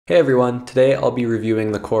Hey everyone, today I'll be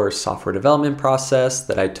reviewing the course Software Development Process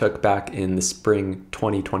that I took back in the spring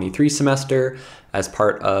 2023 semester as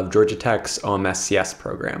part of Georgia Tech's OMSCS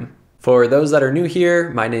program. For those that are new here,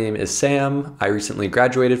 my name is Sam. I recently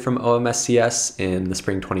graduated from OMSCS in the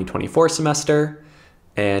spring 2024 semester,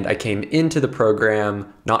 and I came into the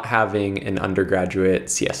program not having an undergraduate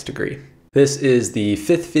CS degree. This is the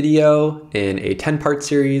 5th video in a 10-part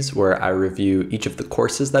series where I review each of the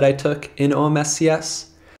courses that I took in OMSCS.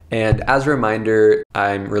 And as a reminder,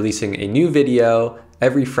 I'm releasing a new video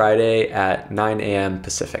every Friday at 9 a.m.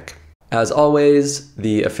 Pacific. As always,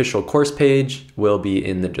 the official course page will be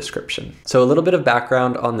in the description. So a little bit of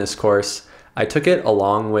background on this course. I took it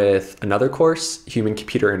along with another course,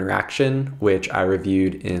 Human-Computer Interaction, which I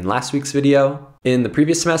reviewed in last week's video. In the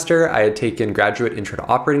previous semester, I had taken Graduate Intro to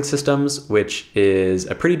Operating Systems, which is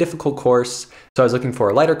a pretty difficult course. So I was looking for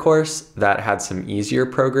a lighter course that had some easier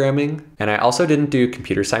programming. And I also didn't do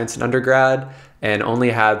computer science in undergrad and only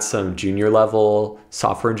had some junior level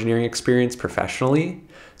software engineering experience professionally.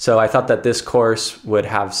 So I thought that this course would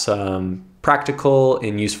have some practical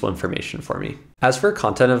and useful information for me. As for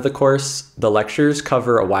content of the course, the lectures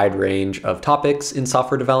cover a wide range of topics in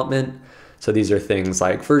software development. So these are things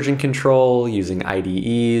like version control, using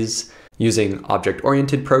IDEs, using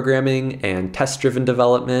object-oriented programming and test-driven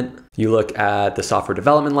development. You look at the software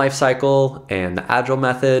development lifecycle and the Agile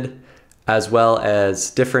method, as well as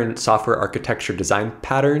different software architecture design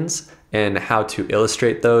patterns and how to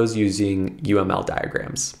illustrate those using UML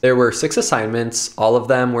diagrams. There were 6 assignments, all of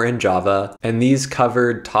them were in Java, and these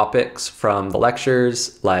covered topics from the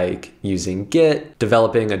lectures like using Git,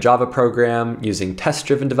 developing a Java program using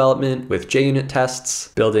test-driven development with JUnit tests,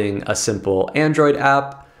 building a simple Android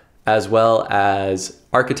app, as well as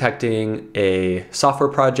architecting a software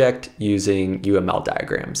project using UML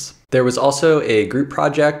diagrams. There was also a group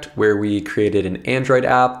project where we created an Android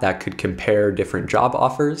app that could compare different job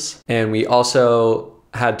offers. And we also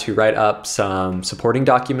had to write up some supporting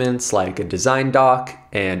documents like a design doc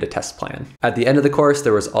and a test plan. At the end of the course,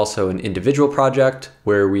 there was also an individual project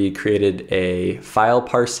where we created a file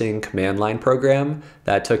parsing command line program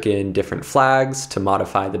that took in different flags to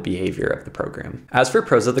modify the behavior of the program. As for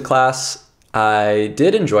pros of the class, I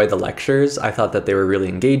did enjoy the lectures. I thought that they were really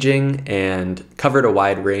engaging and covered a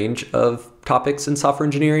wide range of topics in software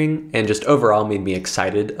engineering and just overall made me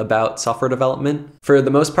excited about software development. For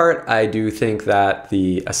the most part, I do think that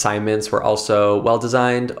the assignments were also well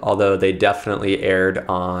designed, although they definitely erred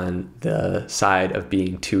on the side of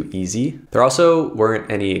being too easy. There also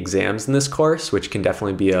weren't any exams in this course, which can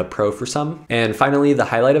definitely be a pro for some. And finally, the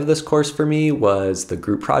highlight of this course for me was the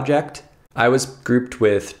group project. I was grouped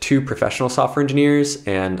with 2 professional software engineers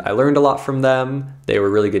and I learned a lot from them. They were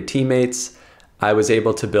really good teammates. I was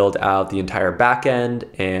able to build out the entire backend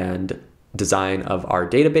and design of our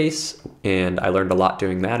database, and I learned a lot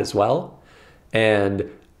doing that as well. And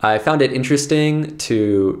I found it interesting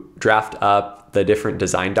to draft up the different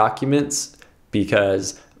design documents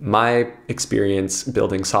because my experience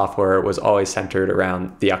building software was always centered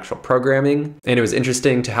around the actual programming. And it was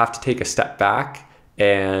interesting to have to take a step back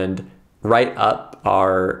and write up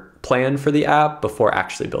our plan for the app before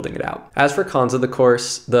actually building it out. As for cons of the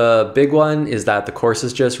course, the big one is that the course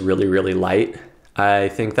is just really light. I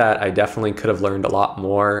think that I definitely could have learned a lot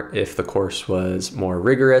more if the course was more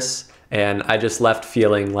rigorous, and I just left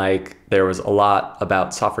feeling like there was a lot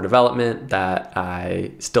about software development that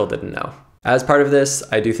I still didn't know. As part of this,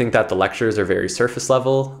 I do think that the lectures are very surface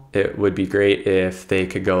level. It would be great if they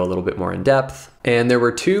could go a little bit more in depth. And there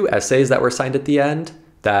were 2 essays that were assigned at the end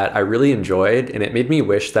that I really enjoyed, and it made me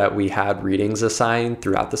wish that we had readings assigned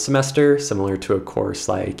throughout the semester, similar to a course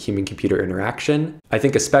like Human-Computer Interaction. I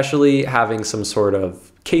think especially having some sort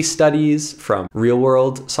of case studies from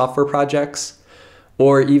real-world software projects,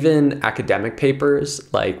 or even academic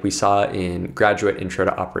papers like we saw in Graduate Intro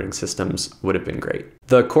to Operating Systems would have been great.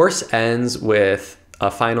 The course ends with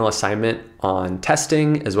a final assignment on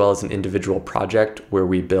testing, as well as an individual project where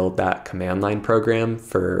we build that command line program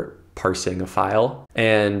for parsing a file.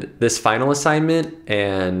 And this final assignment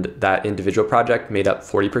and that individual project made up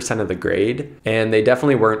 40% of the grade, and they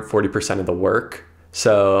definitely weren't 40% of the work.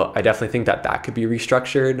 So I definitely think that that could be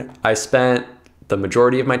restructured. I spent the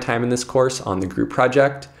majority of my time in this course on the group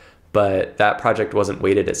project, but that project wasn't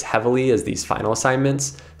weighted as heavily as these final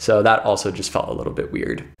assignments, so that also just felt a little bit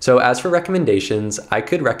weird. So as for recommendations, I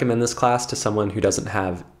could recommend this class to someone who doesn't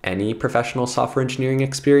have any professional software engineering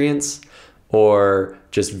experience or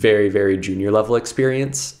just very junior level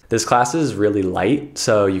experience. This class is really light,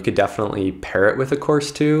 so you could definitely pair it with a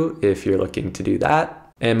course too if you're looking to do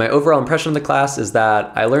that. And my overall impression of the class is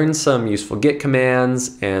that I learned some useful Git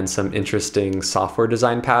commands and some interesting software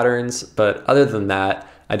design patterns, but other than that,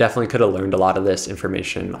 I definitely could have learned a lot of this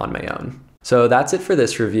information on my own. So that's it for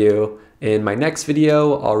this review. In my next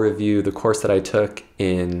video, I'll review the course that I took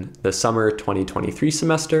in the summer 2023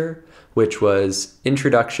 semester, which was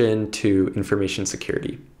Introduction to Information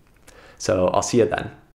Security. So I'll see you then.